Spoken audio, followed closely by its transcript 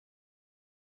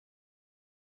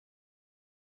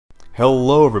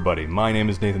Hello everybody, my name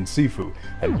is Nathan Sifu,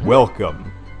 and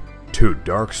welcome to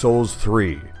Dark Souls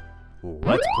 3.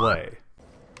 Let's play.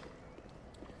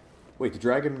 Wait, the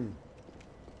dragon...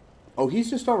 Oh, he's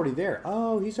just already there.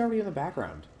 Oh, he's already in the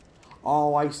background.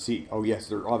 Oh, I see. Oh, yes,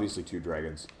 there are obviously two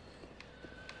dragons.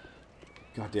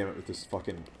 God damn it with this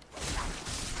fucking...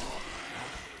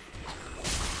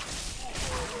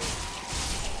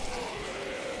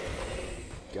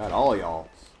 God, all y'all.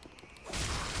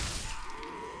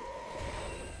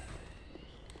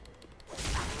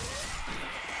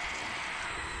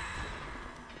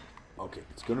 Okay,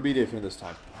 it's gonna be different this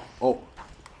time. Oh.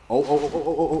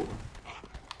 Oh.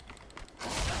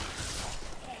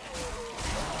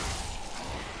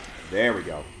 There we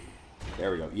go.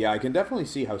 There we go. Yeah, I can definitely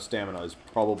see how stamina is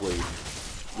probably,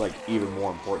 like, even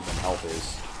more important than health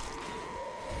is.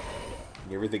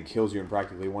 Everything kills you in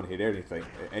practically one hit anything.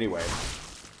 Anyway.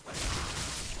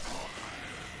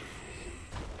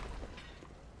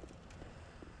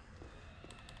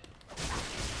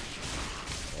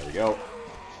 There we go.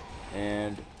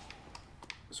 And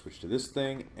switch to this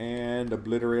thing and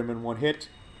obliterate him in one hit.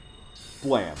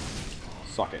 Blam.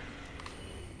 Suck it.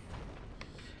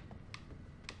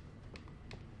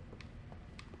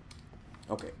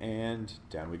 Okay, and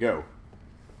down we go.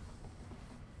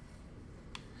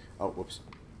 Oh, whoops.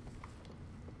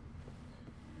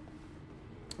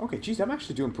 Okay, geez, I'm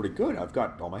actually doing pretty good. I've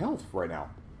got all my health right now.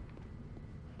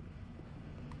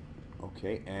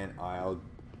 Okay, and I'll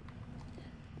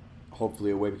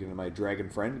hopefully awaken my dragon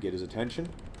friend, get his attention.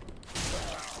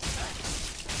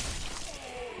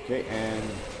 Okay, and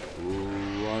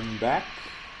run back.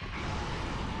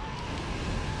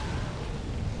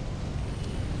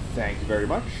 Thank you very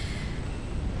much.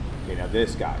 Okay, now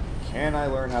this guy. Can I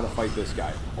learn how to fight this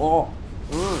guy? Oh!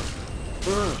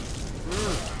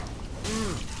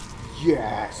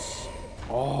 Yes!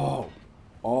 Oh!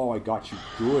 Oh, I got you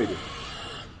good.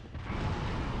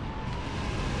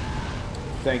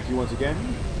 Thank you once again.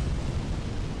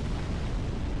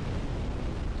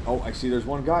 Oh, I see there's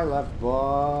one guy left,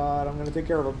 but I'm going to take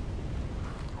care of him.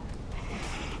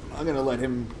 I'm going to let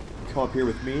him come up here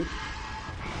with me.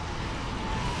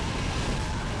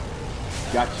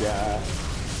 Gotcha.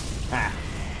 Ha.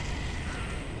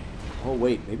 Oh,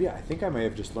 wait. Maybe I think I may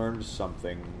have just learned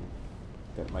something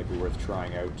that might be worth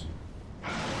trying out.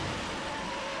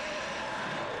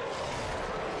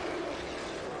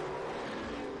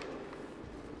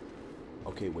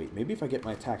 Okay, wait. Maybe if I get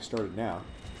my attack started now.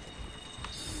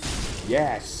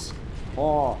 Yes!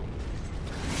 Oh!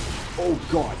 Oh,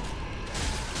 God!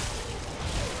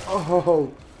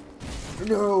 Oh!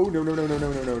 No!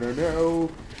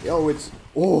 Oh, it's...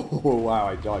 Oh, wow,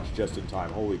 I dodged just in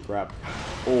time. Holy crap.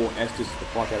 Oh, Estes the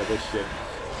fuck out of this shit.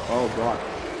 Oh, God.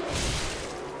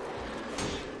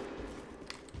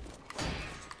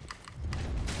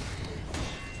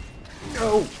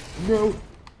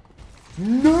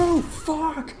 No!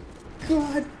 Fuck!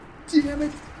 God damn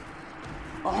it!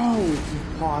 Oh, it's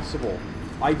impossible.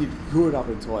 I did good up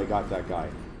until I got that guy.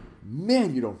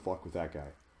 Man, you don't fuck with that guy.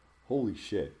 Holy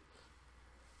shit.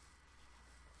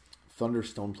 Thunder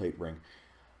Stone Plate Ring.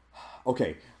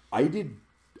 Okay, I did,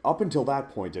 up until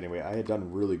that point anyway, I had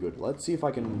done really good. Let's see if I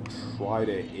can try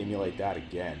to emulate that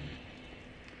again.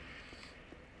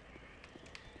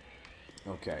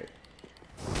 Okay.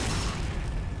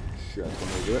 Sure, that's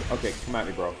one way to do it. Okay, come at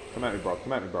me, bro. Come at me, bro.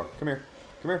 Come at me, bro. Come here.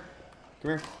 Come here.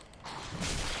 Come here.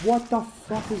 What the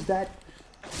fuck is that?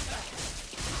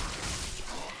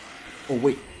 Oh,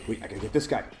 wait. Wait, I gotta get this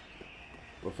guy.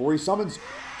 Before he summons.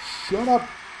 Shut up.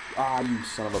 Ah, you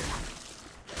son of a...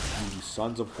 You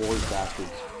sons of whore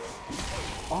bastards.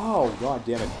 Oh, god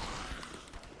damn it.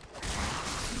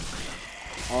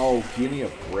 Oh, give me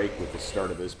a break with the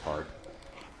start of this part.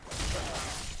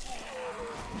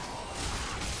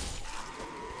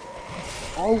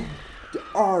 Oh,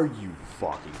 are you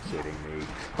fucking kidding me?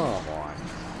 Come on.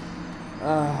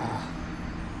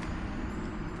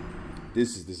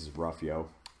 This is rough, yo.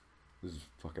 This is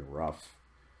fucking rough.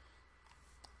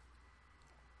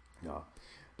 No,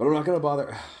 but I'm not gonna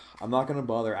bother. I'm not gonna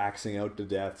bother axing out the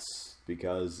deaths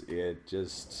because it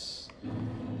just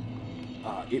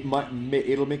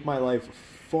it'll make my life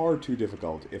far too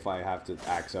difficult if I have to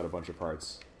axe out a bunch of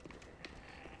parts,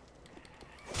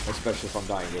 especially if I'm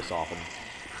dying this often.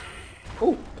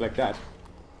 Oh, like that.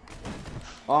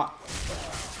 Ah.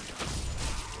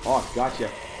 Oh, gotcha.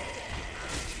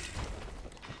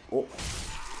 Oh.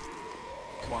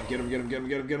 Come on, get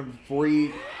him before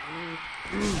he...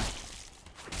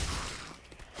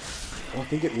 Oh, I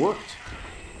think it worked.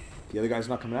 The other guy's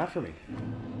not coming after me.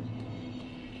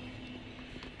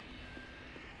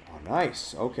 Oh,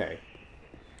 nice. Okay.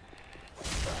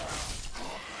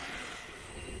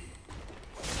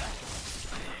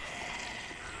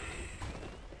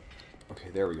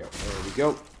 Okay, there we go. There we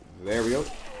go. There we go.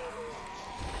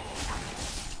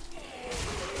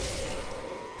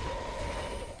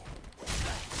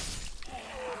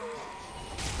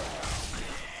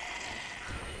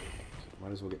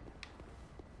 Might as well get...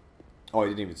 Oh, I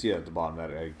didn't even see that at the bottom.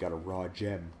 That I got a raw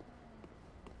gem.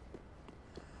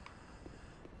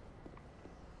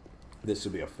 This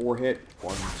will be a 4-hit.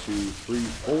 1, 2, 3,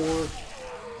 4.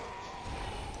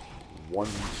 1,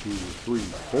 2, 3,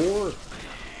 4.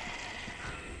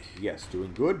 Yes,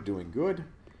 doing good, doing good.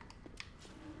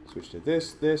 Switch to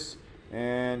this,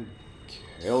 and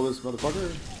kill this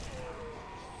motherfucker.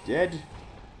 Dead.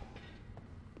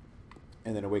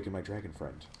 And then awaken my dragon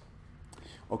friend.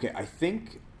 Okay, I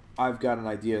think I've got an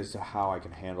idea as to how I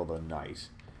can handle the knight.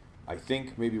 I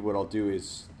think maybe what I'll do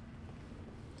is...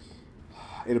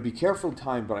 It'll be careful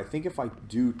time, but I think if I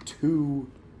do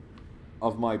 2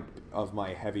 of my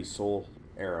heavy soul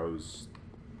arrows,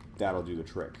 that'll do the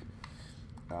trick.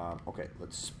 Okay,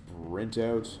 let's sprint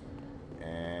out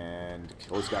and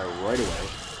kill this guy right away.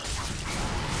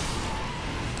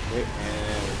 Okay,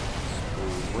 and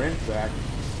sprint back.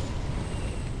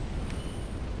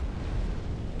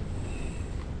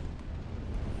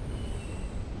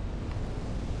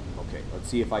 Okay, let's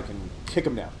see if I can kick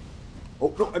him down.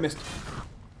 Oh, no, I missed.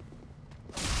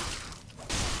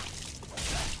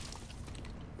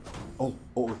 Oh,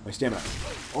 my stamina.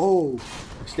 Oh,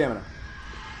 my stamina.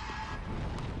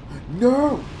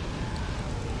 No!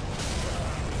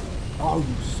 Oh,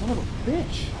 you son of a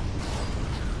bitch!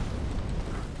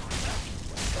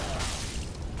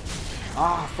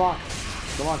 Ah, fuck!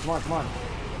 Come on, come on, come on.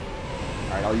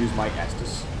 Alright, I'll use my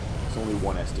Estus. It's only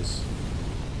 1 Estus.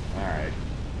 Alright.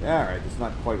 Alright, that's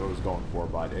not quite what I was going for,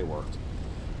 but it worked.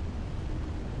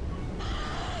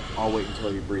 I'll wait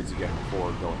until he breathes again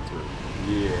before going through.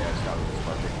 Yeah, that was just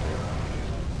perfect.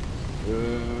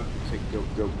 Go,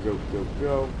 go, go, go,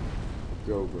 go.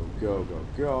 Go, go, go, go,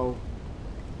 go.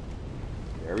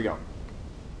 There we go.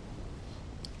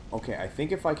 Okay, I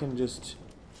think if I can just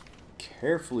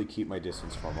carefully keep my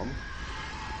distance from him.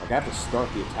 Like, I have to start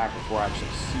the attack before I actually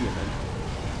see him.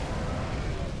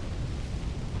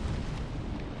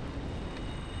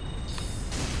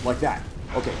 Like that.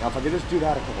 Okay, now if I could just do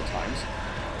that a couple times.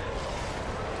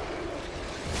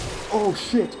 Oh,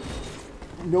 shit!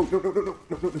 No, no, no, no, no,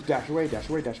 no, no, dash away, dash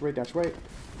away, dash away, dash away.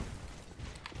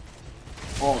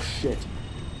 Oh, shit.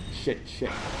 Shit,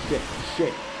 shit, shit,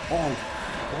 shit. Oh,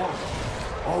 fuck.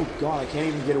 Oh, God, I can't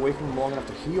even get away from him long enough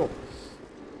to heal.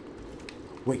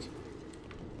 Wait.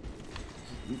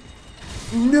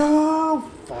 No!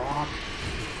 Fuck.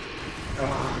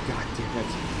 Oh, God damn it.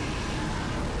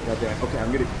 God damn it. Okay,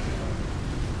 I'm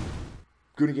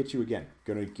gonna get you again.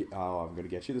 I'm gonna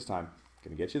get you this time.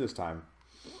 Gonna get you this time.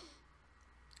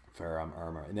 Fair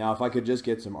armor. Now, if I could just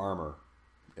get some armor.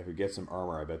 If we get some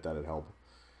armor, I bet that'd help.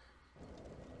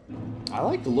 I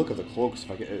like the look of the cloaks.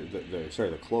 If I could,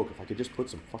 the cloak. If I could just put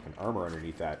some fucking armor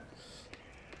underneath that.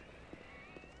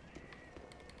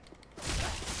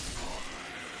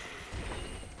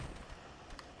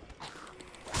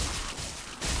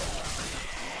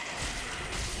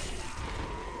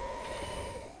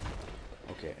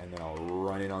 Okay, and then I'll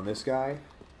run in on this guy.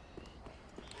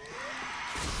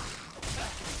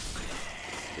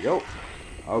 There we go.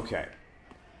 Okay.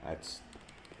 That's...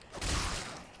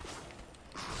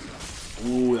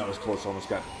 Ooh, that was close. Almost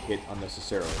got hit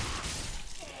unnecessarily.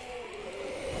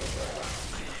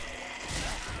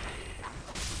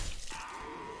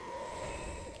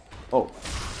 Oh.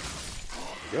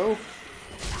 There we go.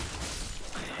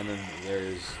 And then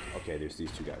there's... Okay, there's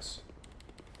these 2 guys.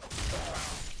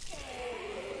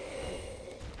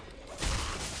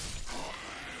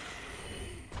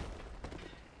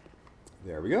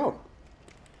 There we go.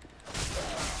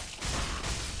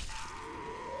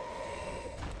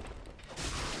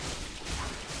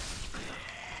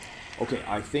 Okay,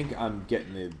 I think I'm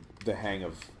getting the hang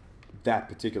of that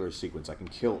particular sequence. I can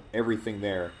kill everything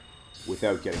there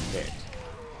without getting hit.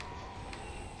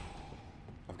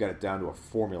 I've got it down to a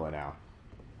formula now.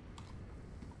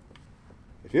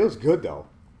 It feels good, though.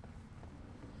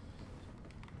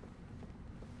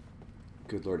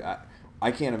 Good lord. I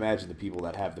can't imagine the people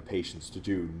that have the patience to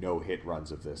do no-hit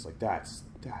runs of this. Like, that's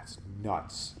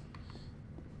nuts.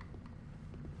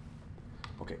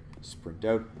 Okay, sprint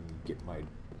out and get my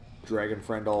dragon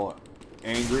friend all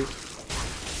angry.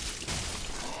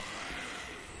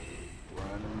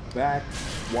 Run back.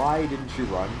 Why didn't you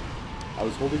run? I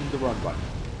was holding the run button.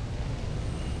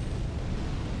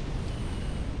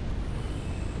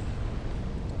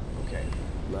 Okay,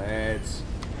 let's...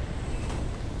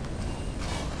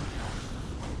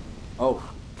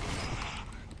 Oh.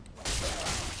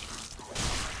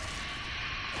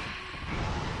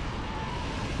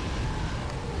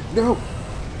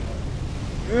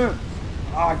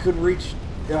 I couldn't reach.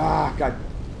 God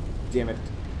damn it.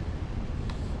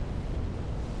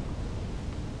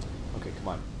 Okay, come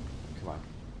on. Come on.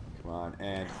 Come on,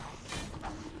 and...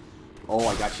 Oh,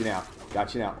 I got you now.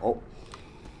 Got you now. Oh.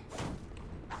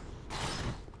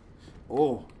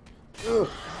 Oh. Ugh.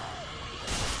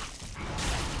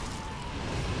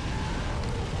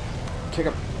 Kick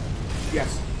him.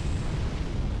 Yes.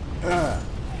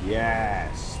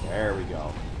 Yes. There we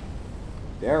go.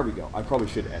 There we go. I probably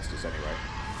should Estus anyway.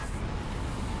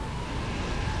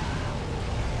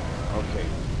 Okay.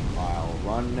 I'll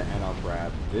run and I'll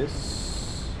grab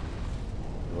this.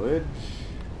 Village.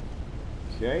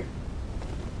 Okay.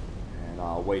 And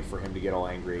I'll wait for him to get all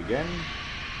angry again.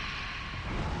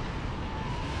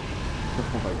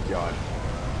 Oh my god.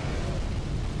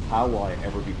 How will I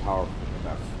ever be powerful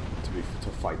enough to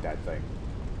fight that thing?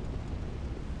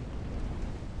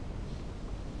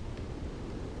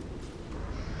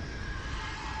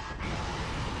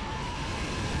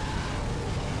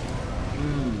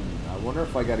 I wonder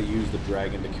if I gotta use the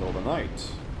dragon to kill the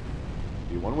knight.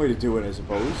 Be one way to do it, I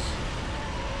suppose.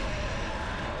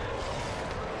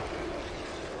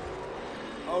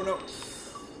 Oh no!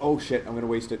 Oh shit, I'm gonna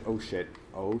waste it. Oh shit.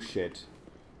 Oh shit.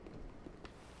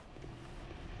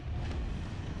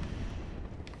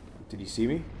 Did he see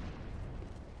me?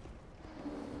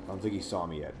 I don't think he saw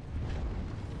me yet.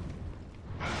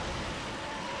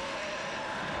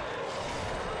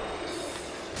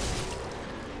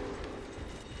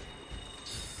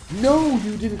 No,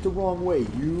 you did it the wrong way,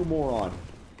 you moron.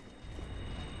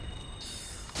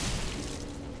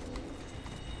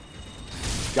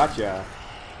 Gotcha.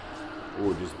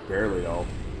 Oh, just barely though.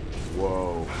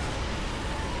 Whoa.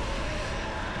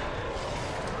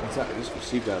 What's that? I just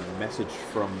received a message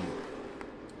from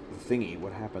the thingy.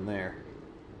 What happened there?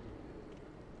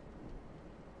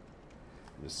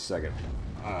 Just a second.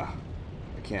 I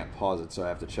can't pause it, so I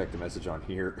have to check the message on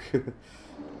here.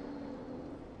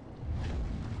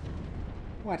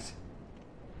 What?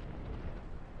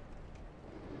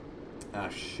 Ah,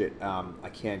 shit. I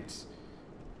can't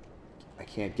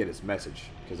get his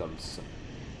message because I'm.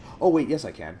 Oh wait, yes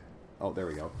I can. Oh, there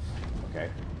we go.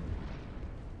 Okay.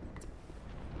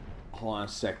 Hold on a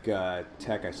sec,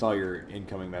 Tech. I saw your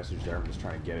incoming message there. I'm just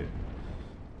trying to get it.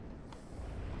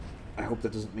 I hope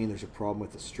that doesn't mean there's a problem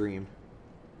with the stream.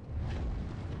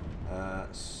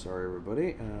 Sorry,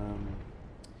 everybody.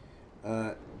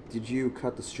 Did you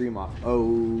cut the stream off? Oh,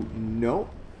 no.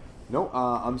 No,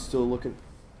 I'm still looking.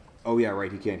 Oh, yeah,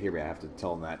 right. He can't hear me. I have to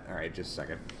tell him that. All right, just a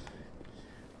second.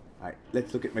 All right,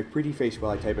 let's look at my pretty face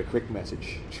while I type a quick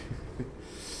message.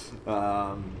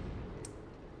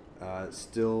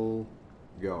 Still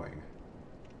going.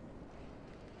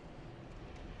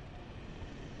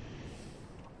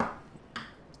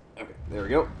 Okay, there we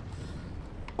go.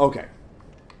 Okay.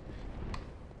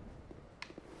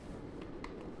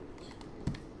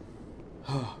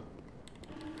 Oh,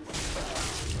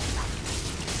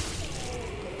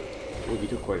 he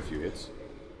took quite a few hits.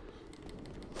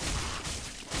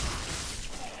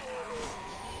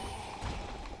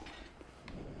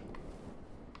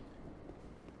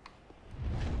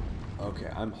 Okay,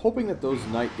 I'm hoping that those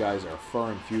knight guys are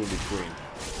far and few in between.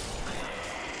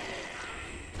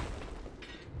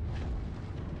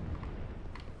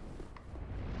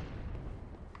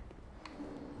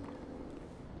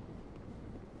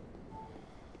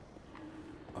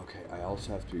 Okay, I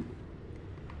also have to...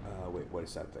 wait, what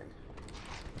is that thing?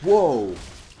 Whoa!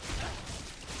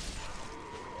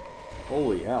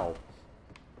 Holy hell.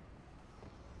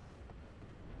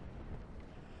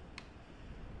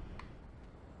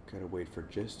 Gotta wait for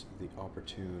just the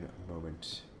opportune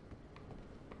moment.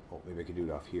 Oh, maybe I can do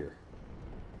it off here.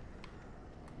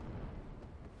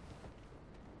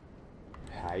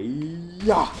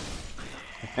 Hiya!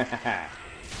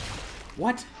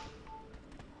 What?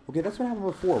 Okay, that's what happened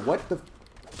before. What the...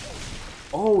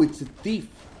 Oh, it's a thief.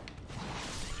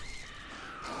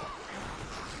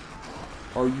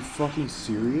 Are you fucking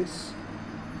serious?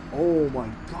 Oh my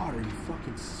god, are you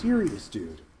fucking serious,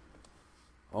 dude?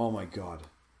 Oh my god.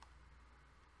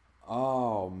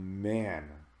 Oh, man.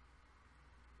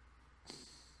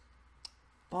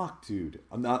 Fuck, dude.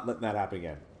 I'm not letting that happen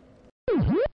again.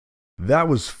 That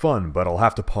was fun, but I'll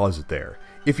have to pause it there.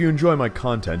 If you enjoy my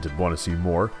content and want to see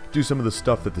more, do some of the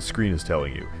stuff that the screen is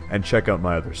telling you, and check out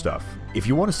my other stuff. If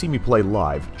you want to see me play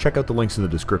live, check out the links in the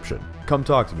description. Come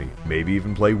talk to me, maybe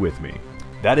even play with me.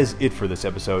 That is it for this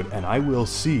episode, and I will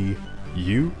see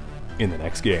you in the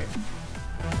next game.